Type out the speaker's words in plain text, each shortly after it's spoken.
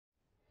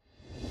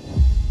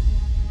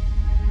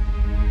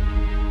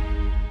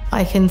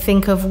I can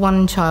think of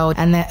one child,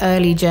 and their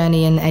early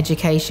journey in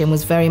education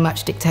was very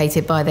much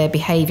dictated by their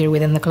behaviour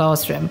within the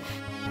classroom.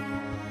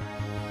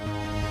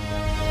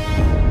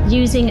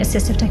 Using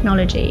assistive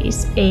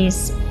technologies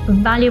is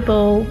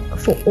valuable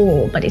for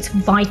all, but it's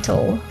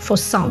vital for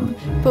some.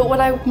 But when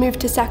I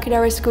moved to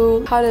secondary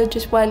school, kind of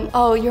just went,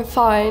 oh, you're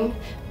fine,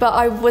 but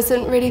I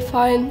wasn't really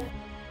fine.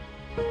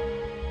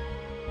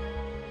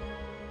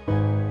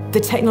 The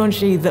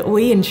technology that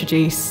we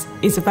introduce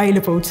is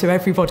available to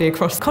everybody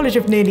across a college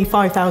of nearly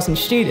 5,000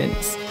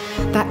 students.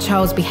 That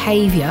child's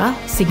behaviour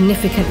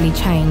significantly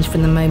changed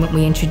from the moment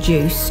we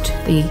introduced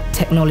the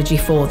technology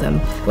for them.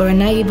 We're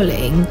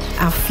enabling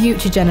our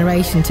future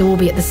generation to all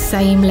be at the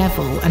same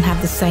level and have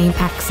the same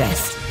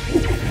access.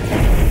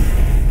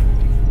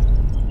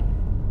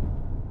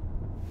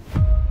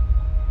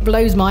 It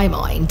blows my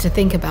mind to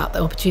think about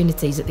the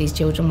opportunities that these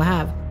children will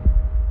have.